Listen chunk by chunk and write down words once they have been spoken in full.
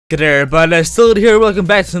Good day everybody, Astildi here, welcome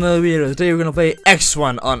back to another video. Today we're gonna play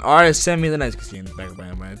X1 on our Send Me the Night Casino in the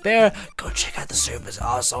background right there. Go check out the server, it's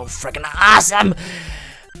also freaking awesome!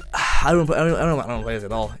 I don't play this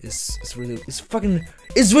at all. It's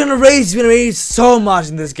gonna raise so much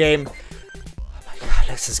in this game. Oh my god,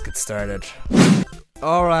 let's just get started.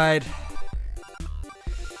 Alright.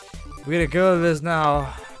 We're gonna go with this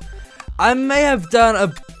now. I may have done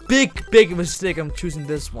a big mistake. I'm choosing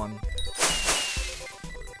this one.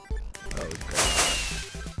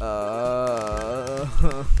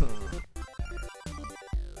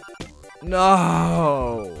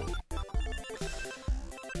 No.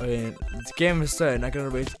 Okay, this game is started. Not gonna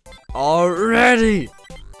rage already.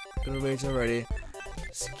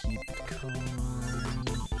 Just keep calm.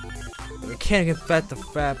 I can't get fat the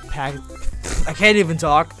fat pack. I can't even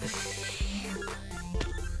talk. Oh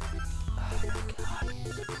my god.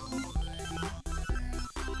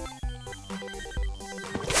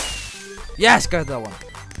 Yes, got that one.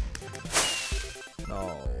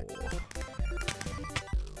 No.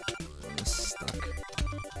 I'm stuck.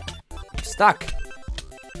 I'm stuck.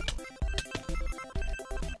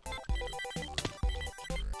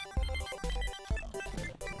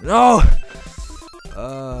 No.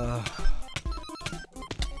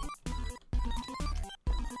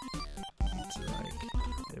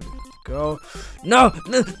 There we go. No.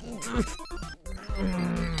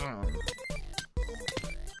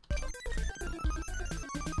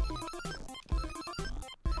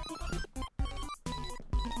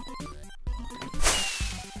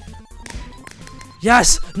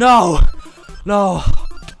 Yes! No! No! I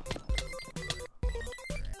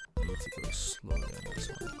need to go slowly on this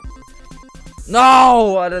one.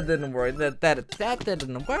 No! That didn't work. That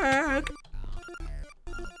didn't work.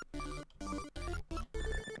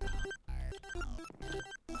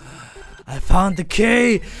 I found the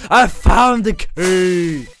key! I found the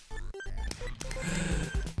key!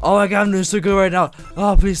 Oh my god, I'm doing so good right now.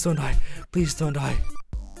 Oh, please don't die. Please don't die.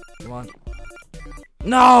 Come on.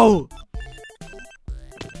 No!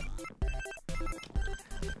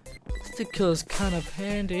 The kill is kind of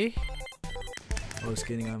handy. Oh, it's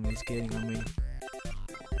getting on me. It's getting on me.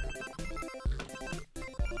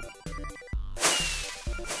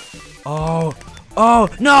 Oh, oh,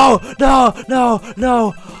 no, no, no,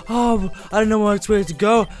 no. Oh, I didn't know which way to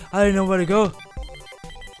go. I didn't know where to go.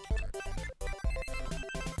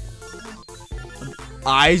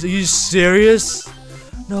 Eyes? Are you serious?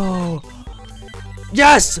 No.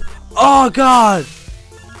 Yes. Oh God.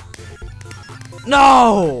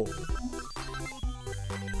 No.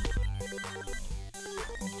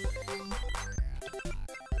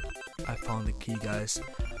 I found the key, guys.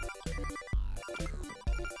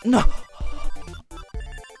 No! Not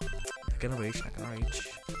gonna reach, not gonna reach.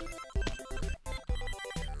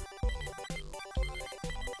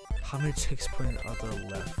 How many ticks point are there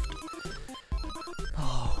left?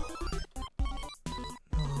 No.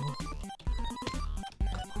 No. Come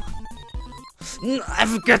on. No, I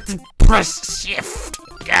forgot to press shift!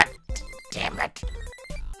 God damn it!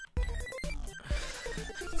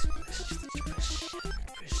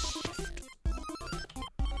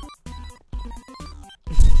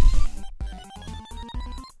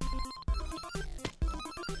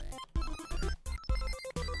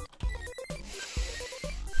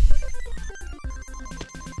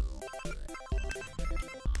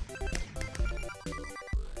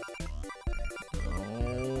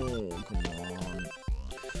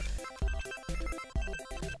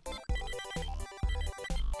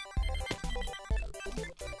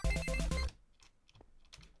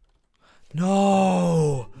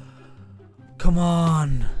 No! Come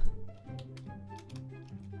on!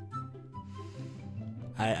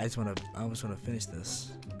 I just wanna finish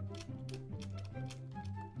this.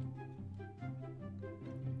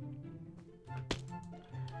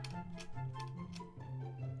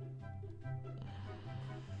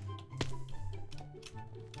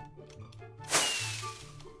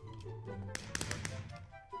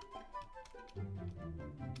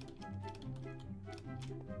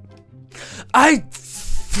 I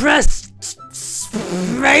pressed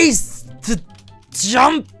space to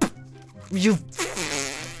jump. You.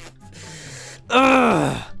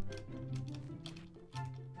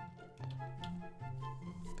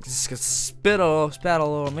 This gets spat all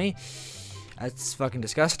over me. That's fucking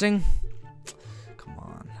disgusting. Come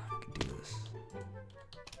on, I can do this.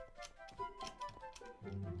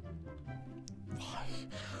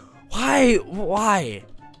 Why? Why?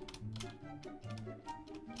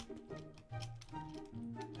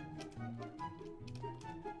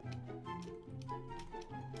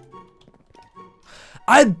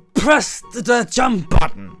 I pressed the jump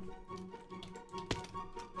button.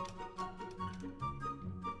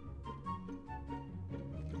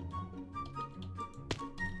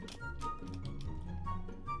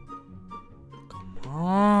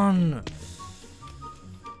 on!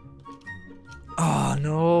 Oh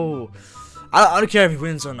no! I don't care if he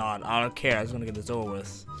wins or not. I don't care. I just want to get this over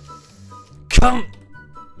with. Come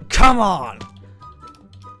on!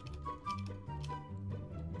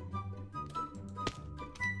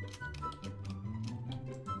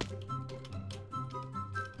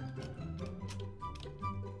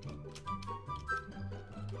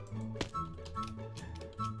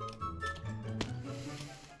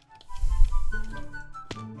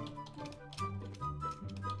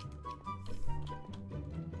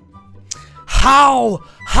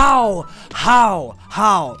 How?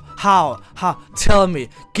 Tell me.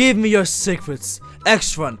 Give me your secrets.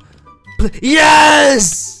 X1.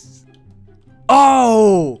 Yes!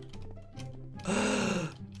 Oh!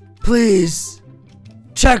 Please.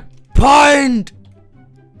 Checkpoint!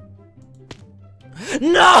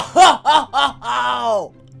 No!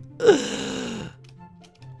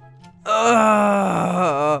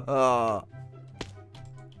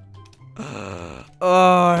 Oh,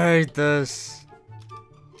 I hate this.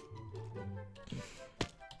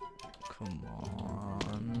 Come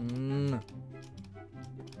on.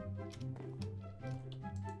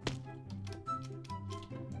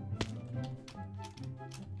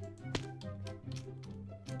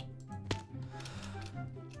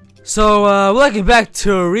 So, we're getting back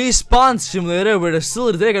to a respawn simulator where they're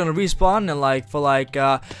still they're gonna respawn in like for like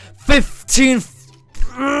 15.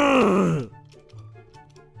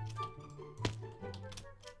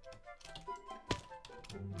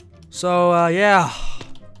 So, yeah.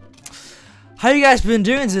 How you guys been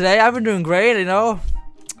doing today? I've been doing great, you know.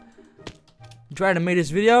 Trying to make this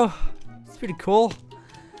video. It's pretty cool.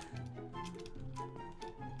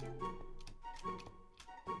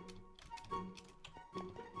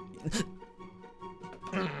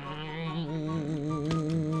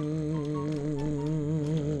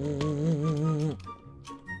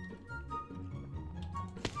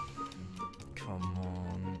 Come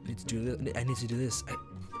on. I need to do this. I need to do this.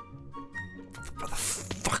 What the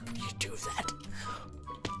fuck would you do that?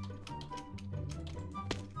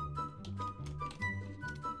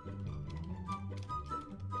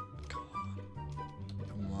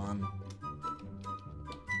 Come on.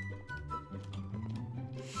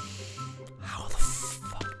 How the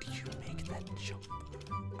fuck do you make that jump?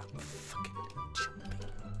 I'm fucking jumping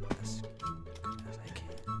as good as I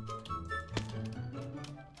can.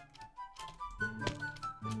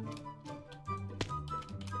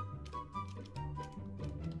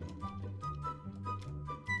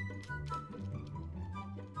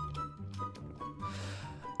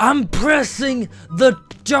 I'm pressing the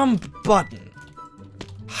jump button.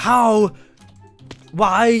 How?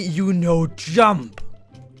 Why you no jump?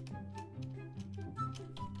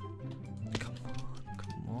 Come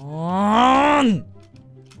on.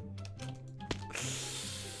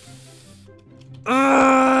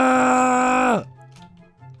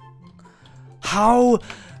 How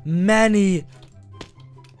many?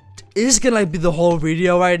 Is gonna like be the whole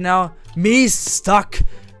video right now? Me stuck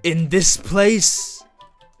in this place?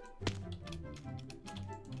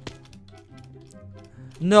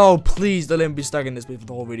 No, please don't let me be stuck in this place for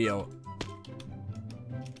the whole video.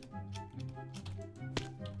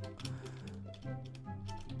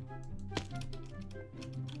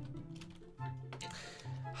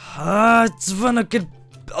 I just wanna get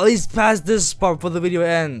at least past this part before the video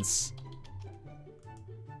ends.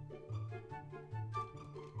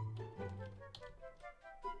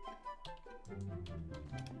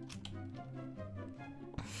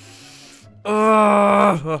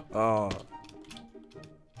 Oh.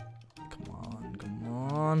 Come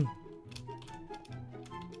on.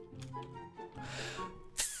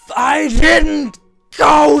 I didn't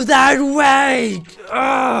go that way!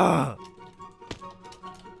 Ugh.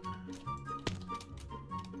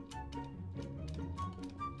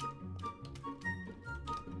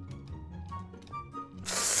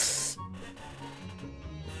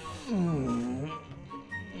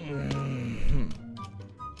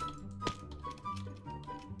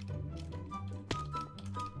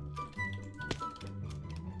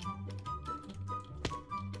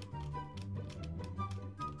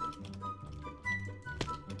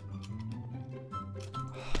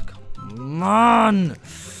 Come on!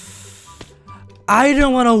 I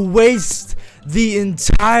don't want to waste the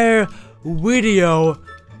entire video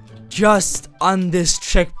just on this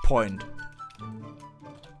checkpoint.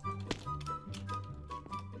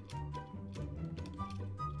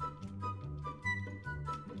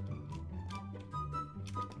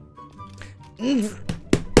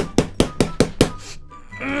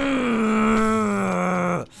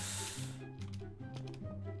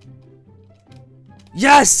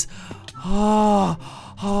 Yes! Oh,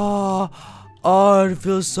 Oh, oh, it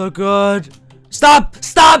feels so good. Stop!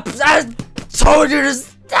 Stop! I told you to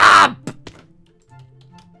stop!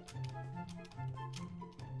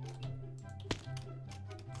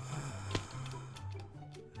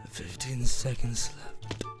 "15 seconds left."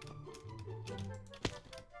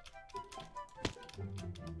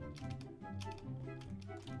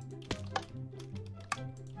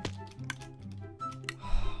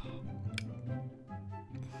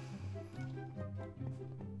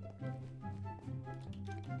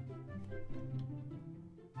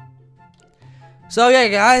 So yeah,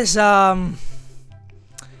 guys, that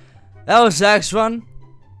was the X run.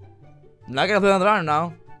 I'm not gonna play another round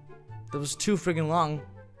now. That was too freaking long.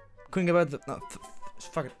 Couldn't get back the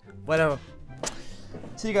fuck it. Whatever.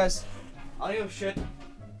 See you guys. I don't give a shit.